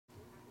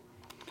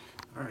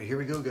All right, here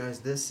we go, guys.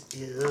 This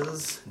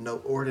is No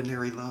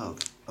Ordinary Love.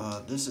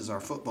 This is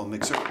our football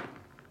mixer.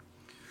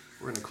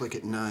 We're going to click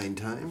it 9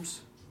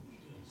 times.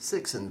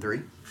 6 and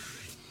 3.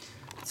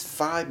 It's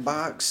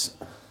 5-box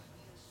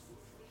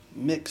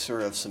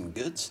mixer of some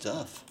good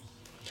stuff.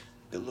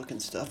 Good looking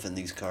stuff in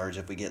these cards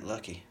if we get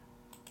lucky.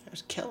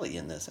 There's Kelly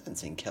in this. I haven't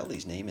seen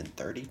Kelly's name in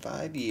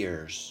 35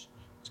 years.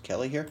 Is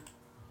Kelly here?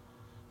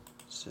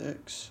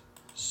 6,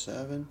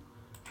 7,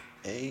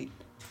 8,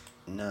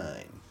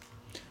 9.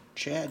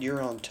 Chad,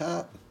 you're on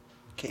top.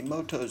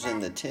 K-Moto's in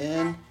the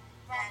 10.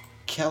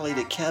 Kelly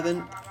to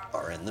Kevin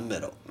are in the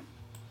middle.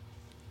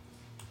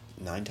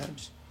 9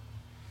 times.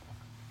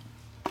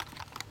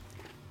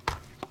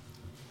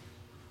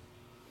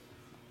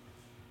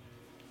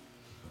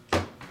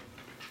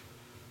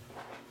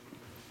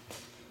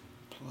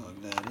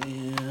 Plug that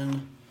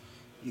in.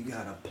 You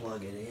gotta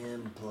plug it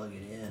in,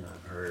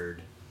 I've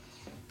heard.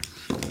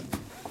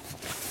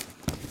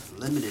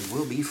 Limited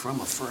will be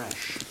from a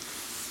fresh.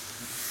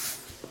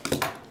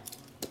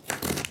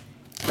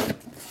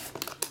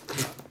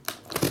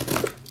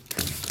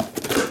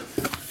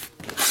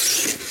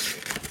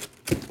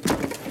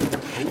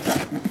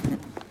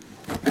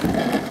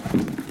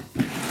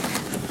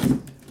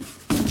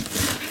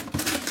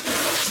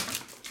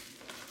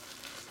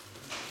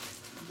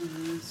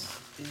 This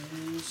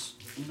is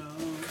no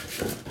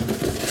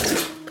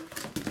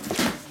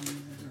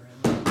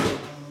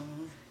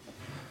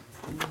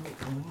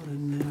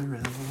ordinary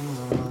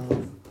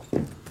love,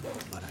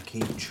 but I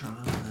keep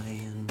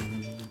trying.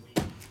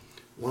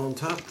 1 on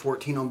top,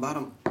 14 on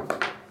bottom.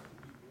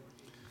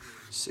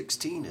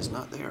 16 is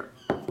not there.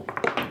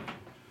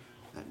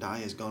 That die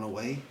has gone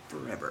away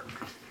forever.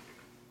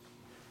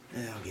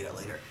 Yeah, I'll get it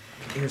later.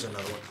 Here's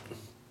another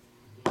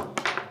one.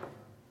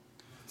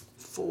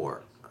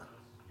 4.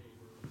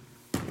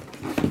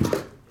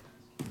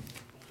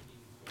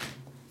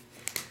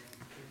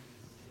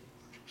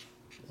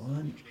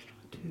 1,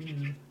 2,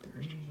 3,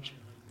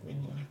 4,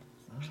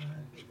 5,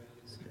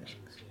 6,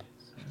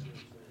 7,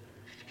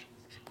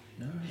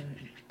 9,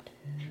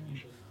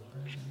 10,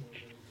 11,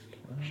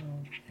 12,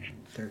 and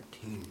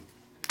 13.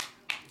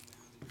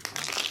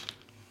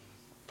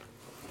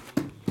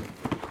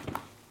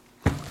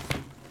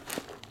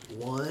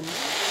 One to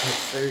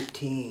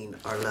 13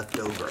 are left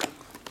over.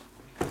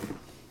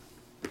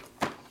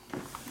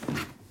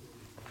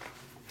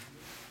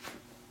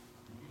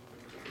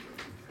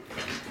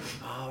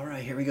 All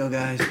right, here we go,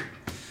 guys.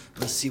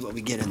 Let's see what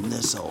we get in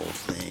this old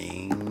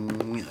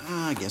thing.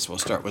 I guess we'll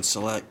start with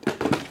Select.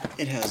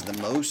 It has the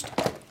most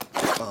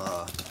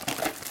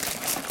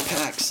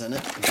packs in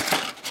it.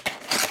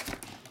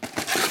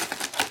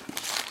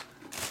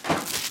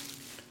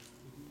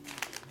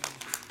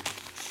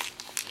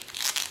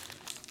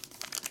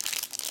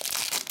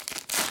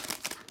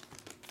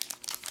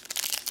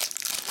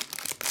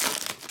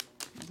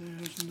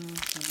 There's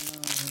nothing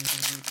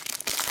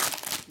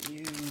like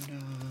you and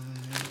I.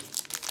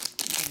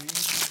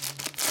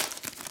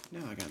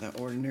 Now I got that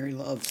Ordinary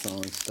Love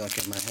song stuck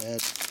in my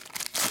head.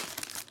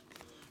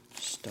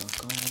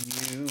 Stuck on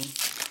you.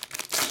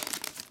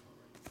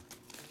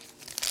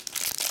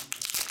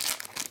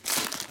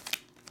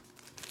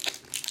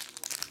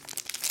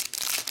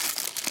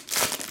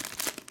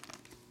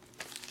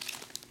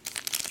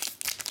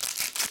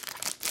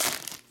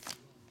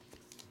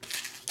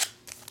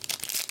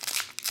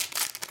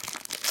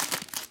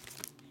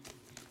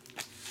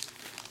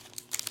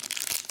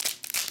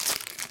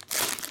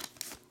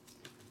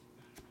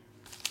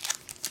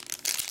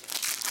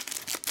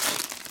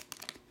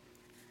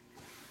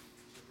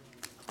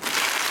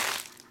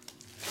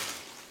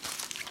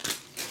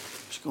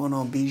 What's going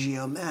on,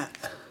 BGO Matt?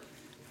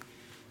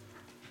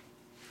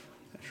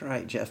 That's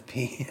right, Jeff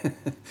P.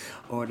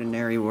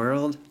 Ordinary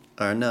World?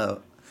 Or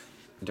no,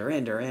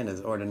 Duran Duran is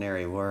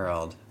Ordinary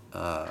World.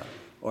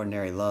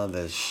 Ordinary Love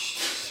is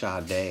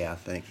Sade, I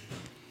think.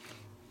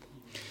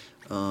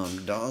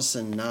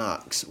 Dawson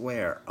Knox,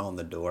 where on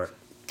the door?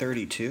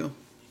 32.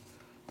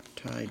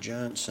 Ty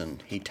Johnson.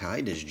 He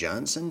tied his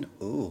Johnson?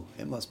 Ooh,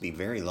 it must be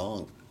very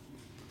long.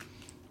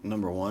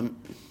 Number 1.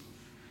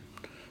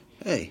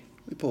 Hey,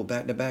 we pull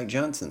back-to-back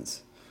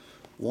Johnsons.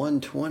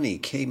 120.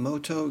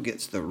 K-Moto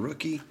gets the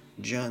rookie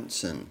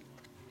Johnson.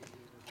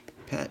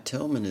 Pat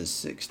Tillman is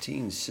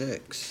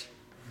 16-6.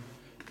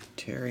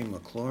 Terry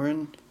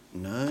McLaurin,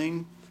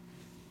 9.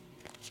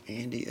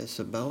 Andy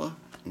Isabella,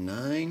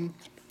 9.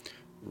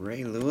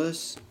 Ray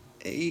Lewis,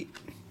 8.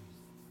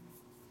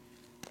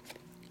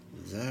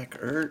 Zach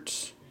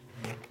Ertz.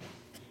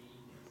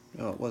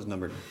 Oh, it was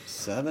number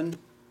 7.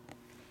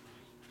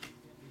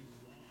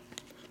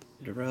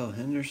 Darrell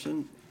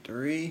Henderson,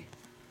 3.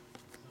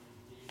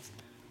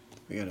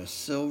 We got a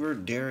silver,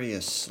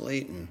 Darius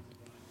Slayton,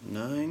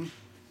 9.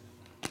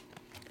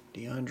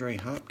 DeAndre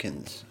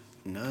Hopkins,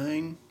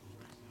 9.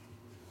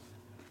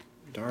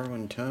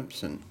 Darwin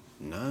Thompson,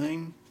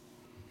 9.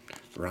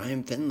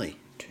 Ryan Finley,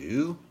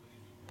 2.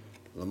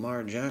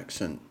 Lamar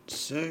Jackson,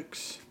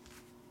 6.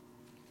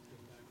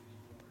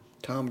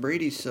 Tom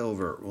Brady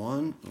silver,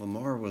 1.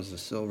 Lamar was a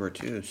silver,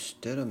 too.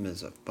 Stidham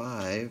is a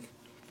 5.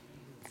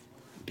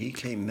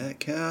 DK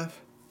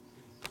Metcalf.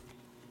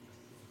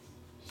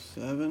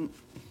 7.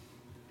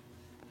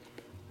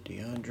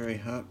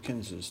 DeAndre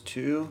Hopkins is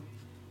 2.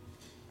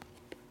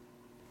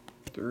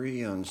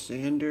 3 on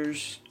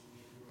Sanders.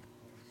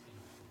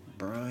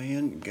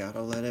 Brian,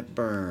 gotta let it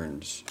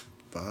burns.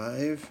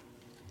 5.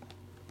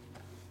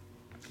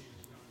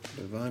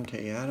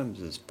 Devontae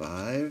Adams is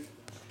 5.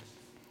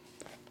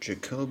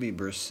 Jacoby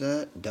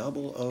Brissett,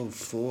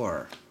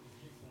 004.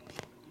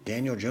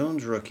 Daniel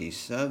Jones rookie,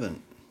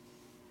 7.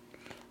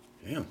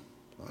 Damn,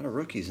 a lot of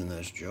rookies in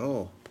this.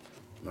 Joel.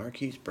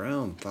 Marquise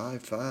Brown,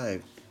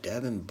 5-5.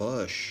 Devin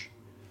Bush,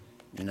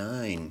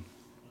 9.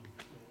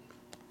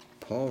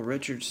 Paul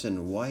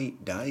Richardson,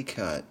 white die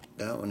cut.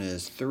 That one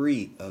is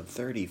 3 of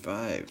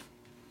 35.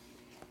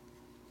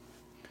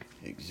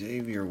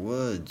 Xavier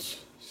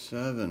Woods,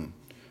 7.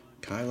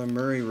 Kyler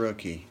Murray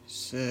rookie,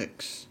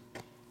 6.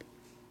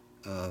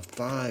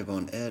 5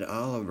 on Ed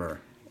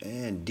Oliver.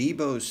 And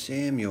Deebo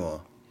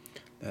Samuel.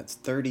 That's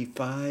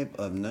 35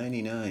 of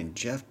 99.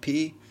 Jeff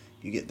P.,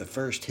 you get the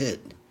first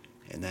hit.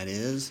 And that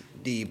is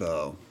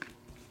Deebo.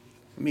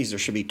 That means there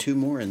should be 2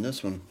 more in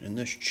this one, in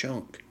this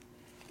chunk.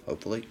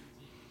 Hopefully.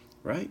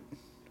 Right?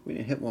 We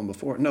didn't hit one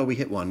before. No, we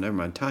hit one. Never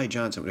mind. Ty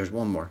Johnson. There's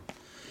one more.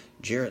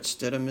 Jarrett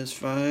Stidham is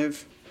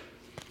 5.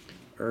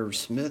 Irv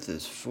Smith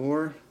is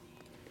 4.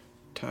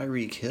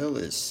 Tyreek Hill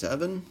is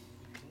 7.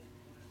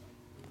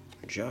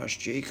 Josh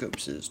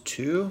Jacobs is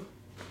 2.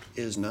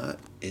 Is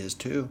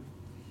 2.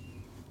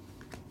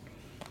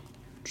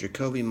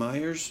 Jacoby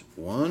Myers,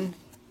 1.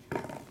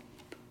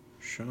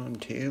 Sean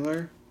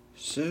Taylor,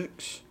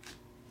 6.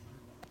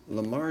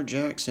 Lamar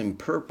Jackson,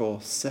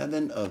 purple,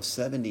 7 of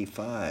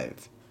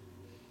 75.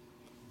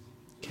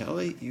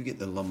 Kelly, you get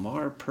the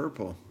Lamar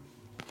purple.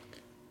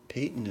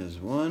 Peyton is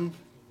 1.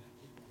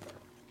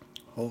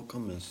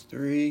 Holcomb is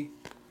 3.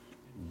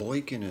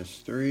 Boykin is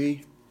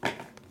 3.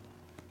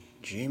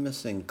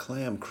 Jamison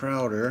Clam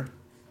Crowder,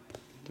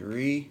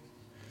 3.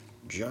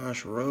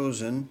 Josh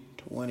Rosen,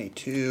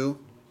 22.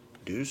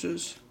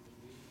 Deuces.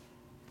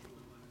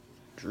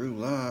 Drew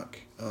Lock.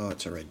 Oh,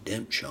 it's a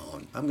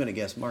redemption. I'm going to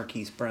guess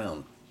Marquise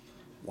Brown.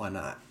 Why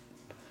not?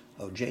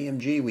 Oh,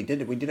 JMG, we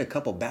did a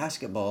couple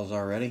basketballs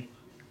already,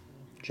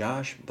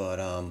 Josh, but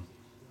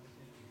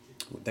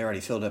they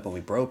already filled up and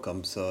we broke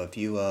them. So if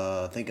you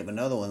think of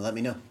another one, let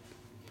me know.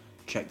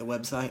 Check the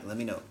website, let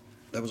me know.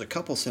 There was a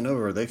couple sent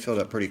over. They filled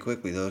up pretty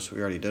quickly, though, so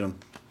we already did them.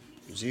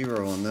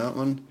 0 on that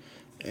one.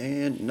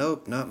 And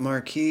nope, not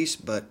Marquise,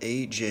 but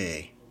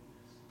AJ.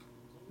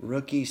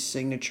 Rookie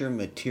signature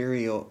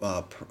material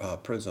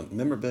prism.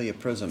 Memorabilia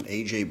prism,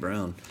 AJ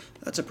Brown.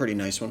 That's a pretty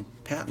nice one.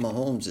 Pat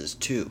Mahomes is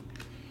 2.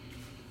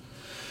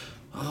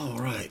 All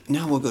right,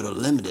 now we'll go to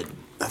limited.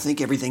 I think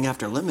everything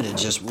after limited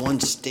is just one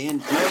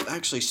stand. No,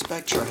 actually,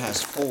 Spectra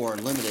has 4.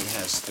 Limited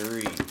has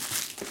 3.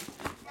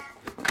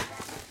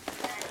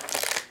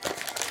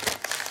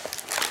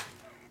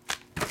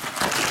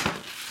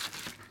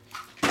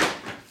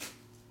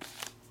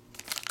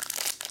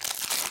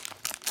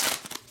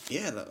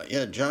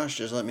 Yeah, Josh,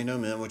 just let me know,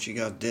 man, what you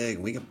guys dig.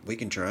 We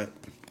can try it.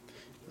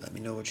 Let me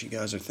know what you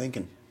guys are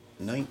thinking.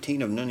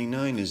 19 of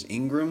 99 is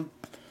Ingram.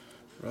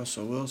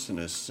 Russell Wilson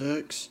is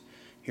 6.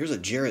 Here's a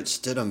Jarrett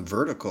Stidham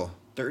vertical.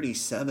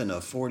 37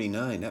 of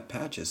 49. That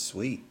patch is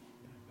sweet.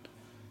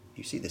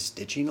 You see the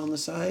stitching on the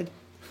side?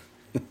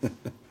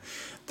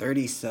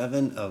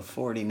 37 of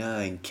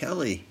 49.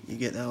 Kelly, you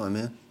get that one,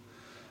 man.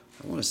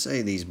 I want to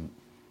say these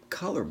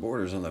color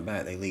borders on the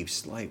back, they leave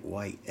slight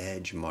white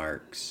edge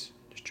marks.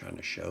 Just trying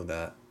to show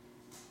that.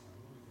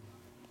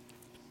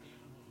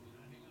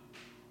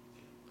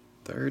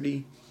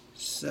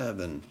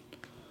 37.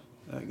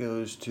 That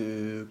goes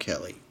to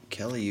Kelly.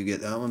 Kelly, you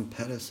get that one.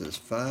 Pettis is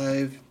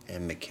 5,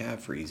 and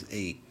McCaffrey's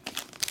 8.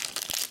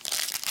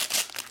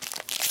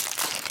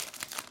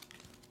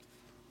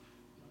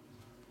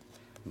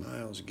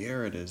 Myles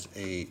Garrett is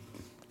 8.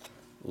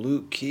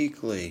 Luke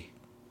Kuechly,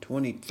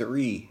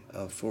 23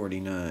 of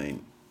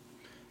 49.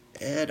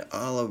 Ed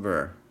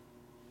Oliver,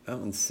 that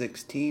one's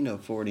 16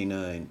 of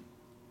 49.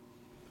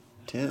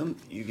 Tim,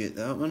 you get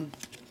that one.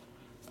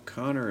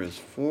 Connor is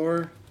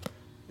 4,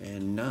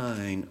 and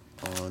 9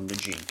 on the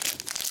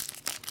Jenkins.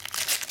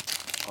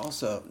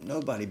 Also,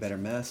 nobody better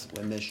mess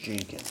with Miss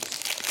Jenkins.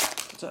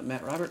 What's up,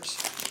 Matt Roberts?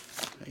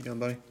 How you doing,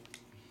 buddy?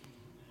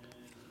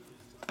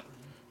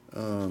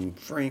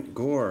 Frank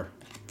Gore,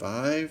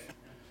 5.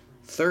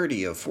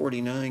 30 of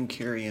 49,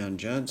 Kerryon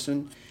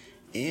Johnson.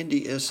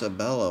 Andy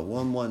Isabella,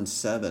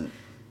 117.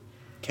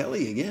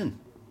 Kelly again.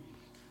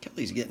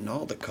 Kelly's getting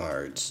all the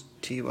cards.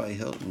 T.Y.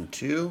 Hilton,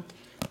 2.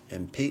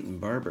 And Peyton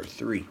Barber,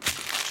 3.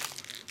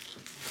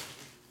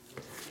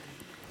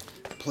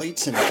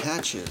 Plates and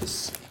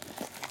patches.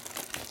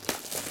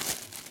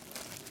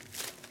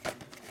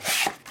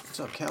 What's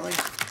up, Kelly?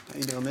 How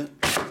you doing, man?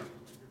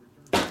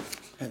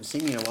 Haven't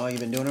seen you in a while. You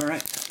been doing all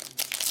right?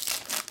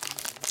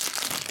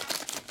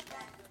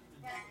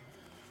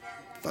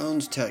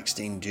 Phone's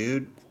texting,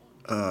 dude.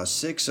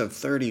 6 of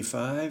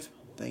 35.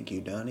 Thank you,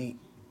 Donnie.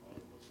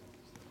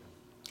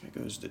 That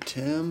goes to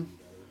Tim.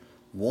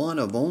 1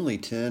 of only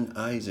 10,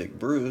 Isaac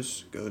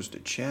Bruce, goes to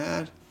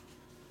Chad.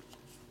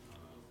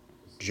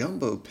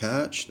 Jumbo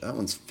patch, that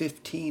one's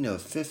 15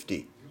 of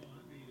 50.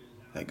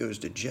 That goes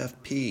to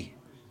Jeff P.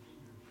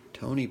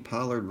 Tony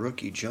Pollard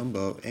rookie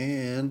jumbo,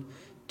 and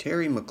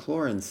Terry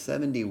McLaurin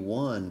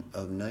 71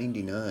 of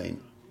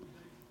 99.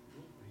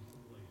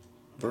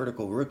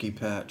 Vertical rookie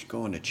patch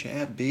going to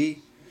Chad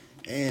B.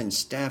 And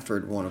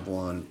Stafford 1 of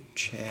 1,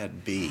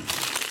 Chad B.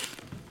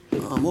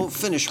 We'll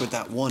finish with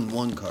that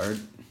 1/1 card.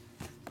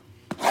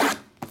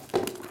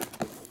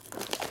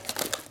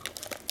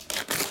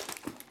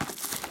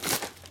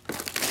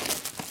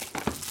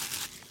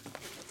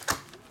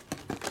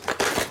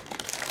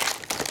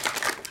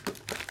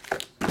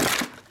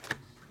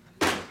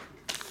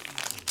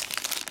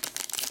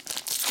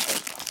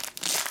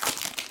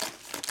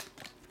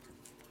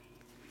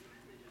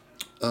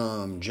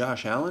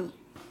 Josh Allen.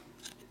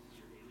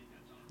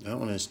 That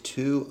one is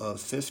 2 of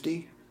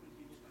 50.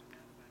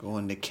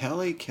 Going to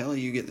Kelly.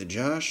 Kelly, you get the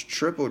Josh.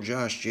 Triple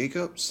Josh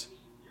Jacobs.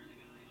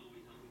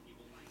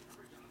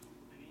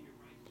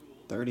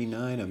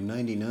 39 of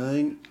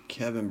 99.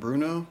 Kevin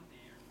Bruno.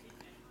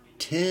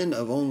 10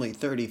 of only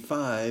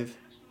 35.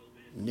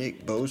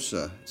 Nick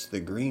Bosa. It's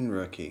the green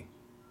rookie.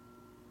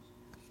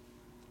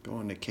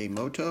 Going to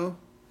K-Moto.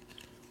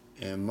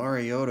 And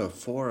Mariota,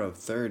 4 of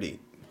 30.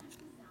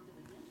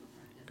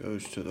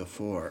 Goes to the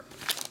 4.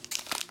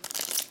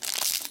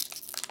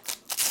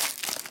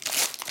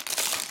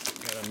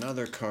 Got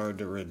another card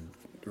to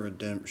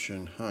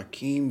redemption.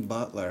 Hakeem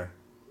Butler.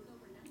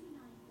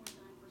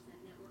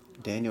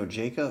 Daniel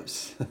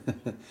Jacobs.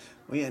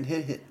 we haven't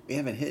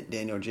hit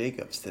Daniel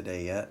Jacobs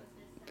today yet.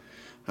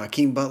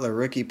 Hakeem Butler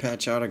rookie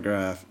patch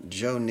autograph.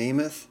 Joe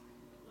Namath,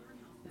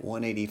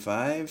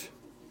 185.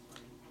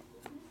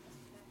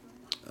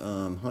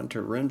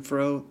 Hunter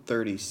Renfrow,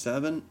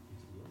 37.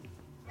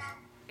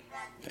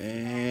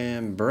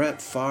 And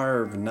Brett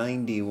Favre,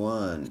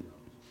 91.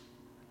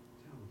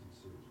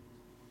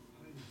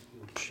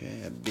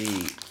 Chad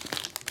B.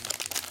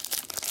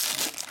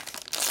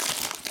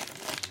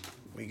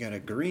 We got a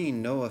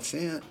green Noah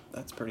Fant.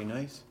 That's pretty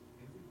nice.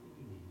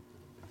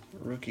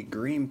 Rookie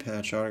green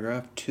patch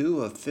autograph,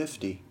 2 of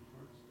 50.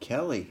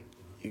 Kelly,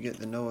 you get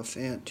the Noah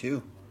Fant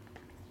too.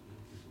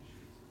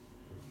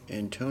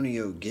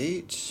 Antonio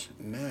Gates,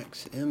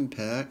 max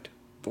impact,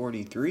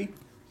 43.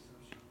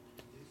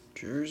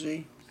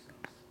 Jersey,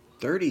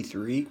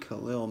 33,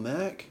 Khalil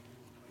Mack.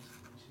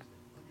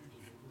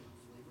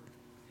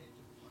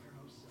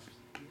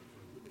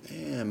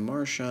 And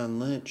Marshawn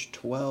Lynch,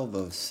 12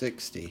 of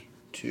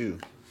 62.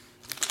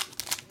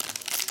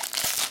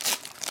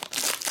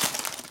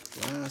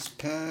 Last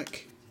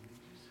pack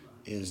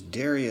is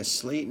Darius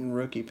Slayton,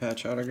 rookie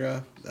patch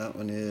autograph. That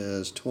one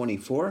is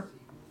 24.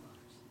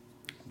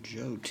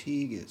 Joe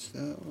T gets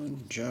that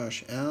one.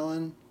 Josh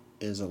Allen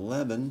is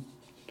 11.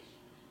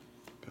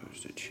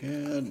 Goes to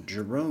Chad.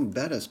 Jerome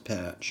Bettis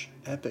patch.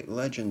 Epic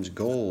Legends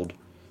Gold.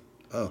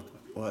 Oh,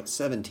 well, it's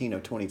 17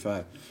 of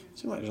 25.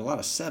 Seems like there's a lot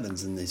of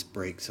 7s in this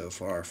break so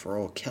far for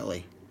old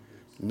Kelly.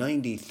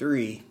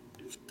 93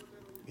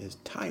 is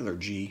Tyler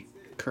G.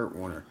 Kurt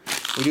Warner.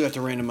 We do have to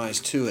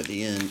randomize 2 at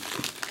the end.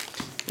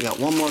 We got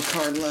one more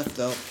card left,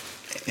 though.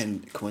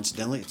 And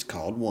coincidentally, it's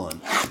called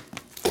 1.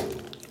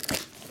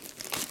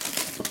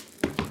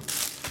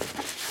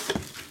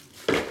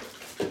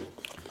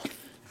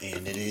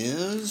 And it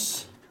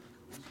is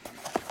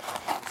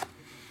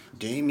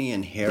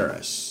Damian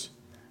Harris,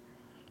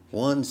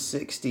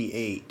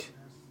 168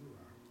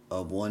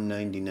 of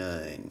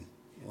 199.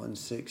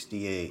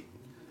 168.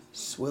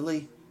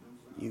 Swilly,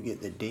 you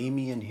get the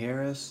Damian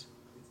Harris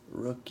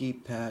rookie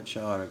patch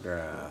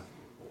autograph.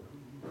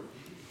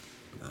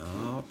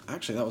 Oh,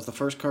 actually, that was the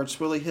first card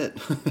Swilly hit.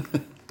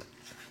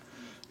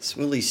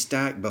 Swilly's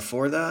stack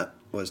before that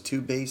was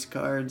 2 base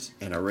cards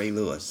and a Ray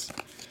Lewis.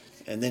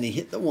 And then he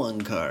hit the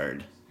 1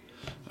 card.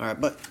 All right,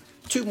 but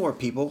 2 more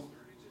people,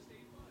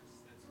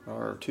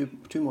 or two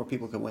more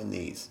people can win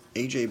these.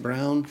 A.J.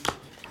 Brown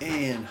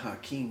and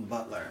Hakeem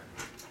Butler.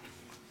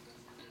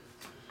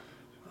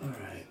 All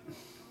right.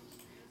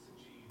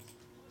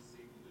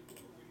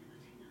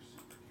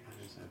 I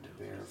just have to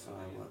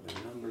verify what the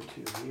number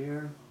 2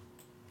 here.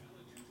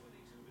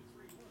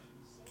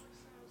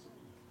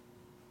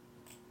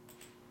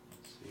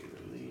 Let's see,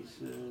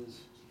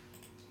 releases,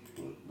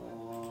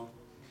 football,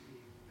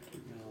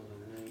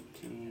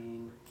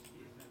 2019,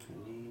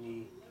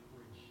 Panini,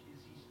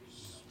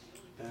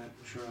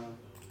 Spectra,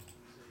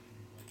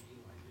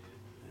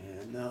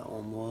 and that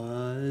one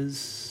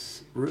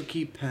was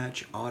rookie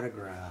patch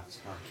autographs,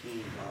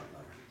 Hakeem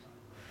Butler.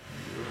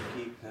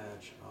 Rookie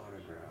patch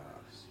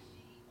autographs.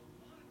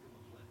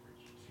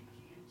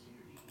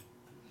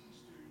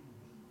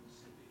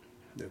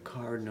 The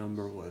card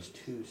number was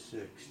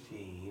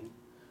 216.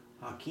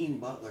 Hakeem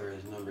Butler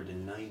is numbered to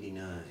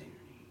 99.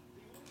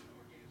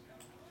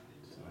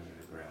 So I'm going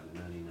to grab the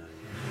 99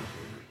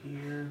 over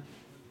here.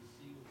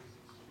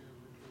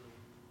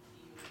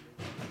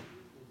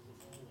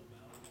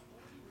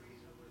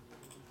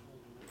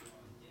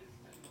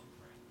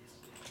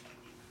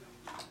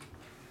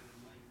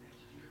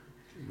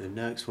 The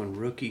next one,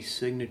 Rookie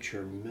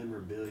Signature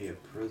Memorabilia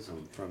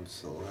Prism from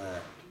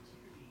Select.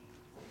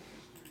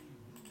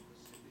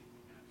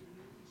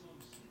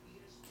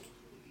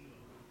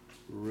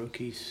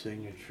 Rookie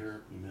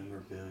Signature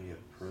Memorabilia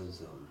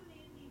Prism.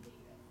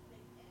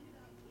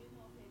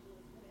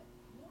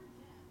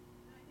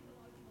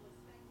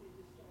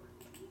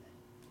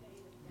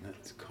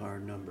 That's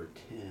card number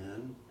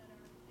 10.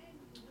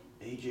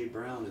 A.J.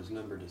 Brown is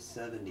numbered to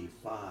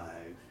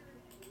 75.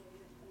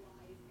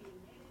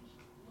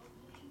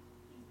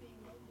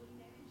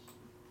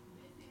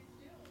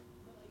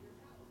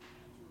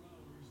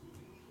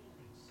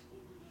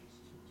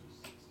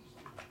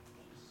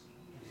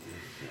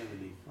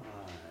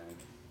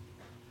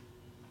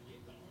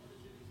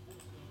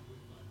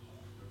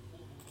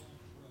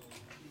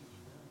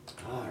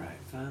 Alright,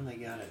 finally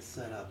got it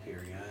set up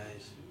here,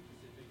 guys.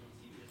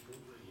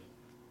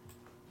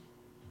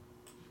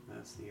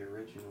 That's the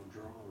original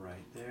draw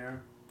right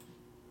there.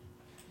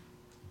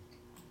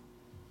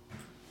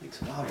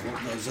 Takes a while to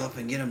work those up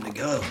and get them to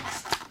go.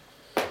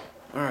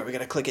 Alright, we got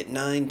to click it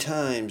 9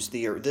 times.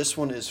 This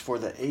one is for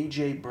the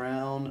A.J.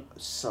 Brown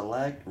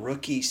Select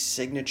Rookie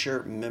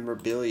Signature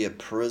Memorabilia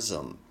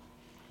Prism.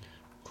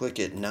 Click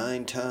it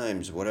 9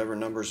 times. Whatever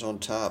number's on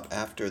top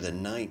after the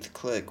 9th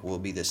click will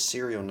be the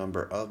serial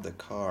number of the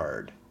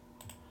card.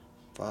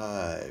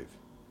 5,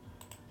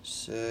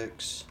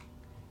 6,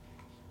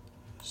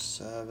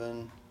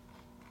 7,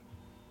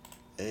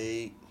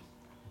 8,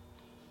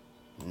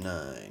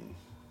 9.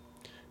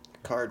 The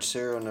card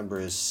serial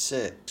number is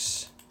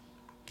 6.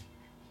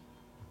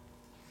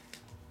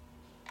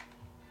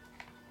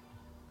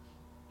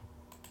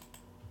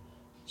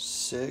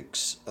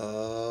 Six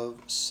of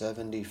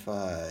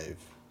 75.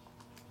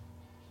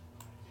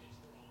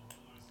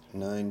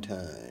 9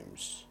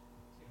 times.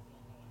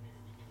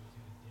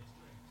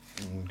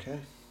 Okay.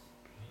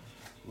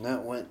 And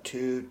that went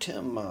to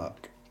Tim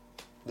Muck.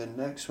 The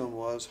next one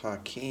was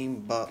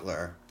Hakeem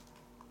Butler.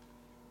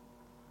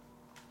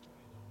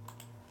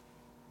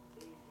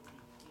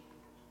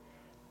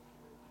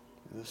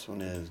 This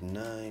one is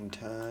 9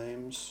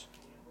 times.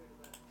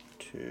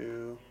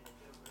 2,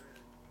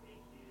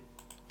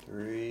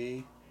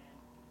 3,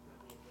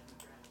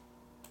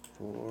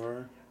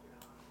 4,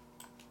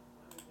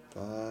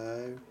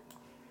 5,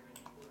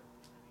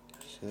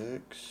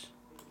 6,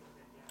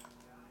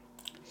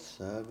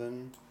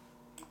 7,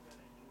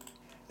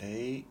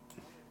 8,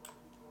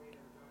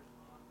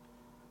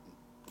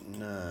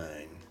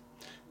 9.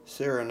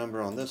 Serial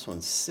number on this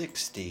one,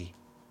 60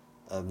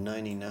 of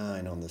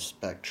 99 on the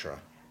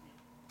Spectra.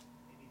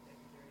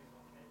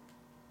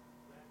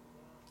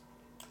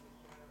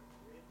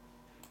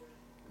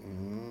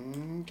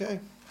 Okay.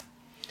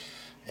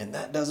 And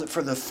that does it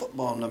for the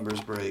football numbers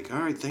break.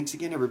 All right, thanks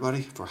again,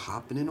 everybody, for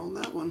hopping in on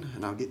that one.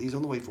 And I'll get these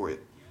on the way for you.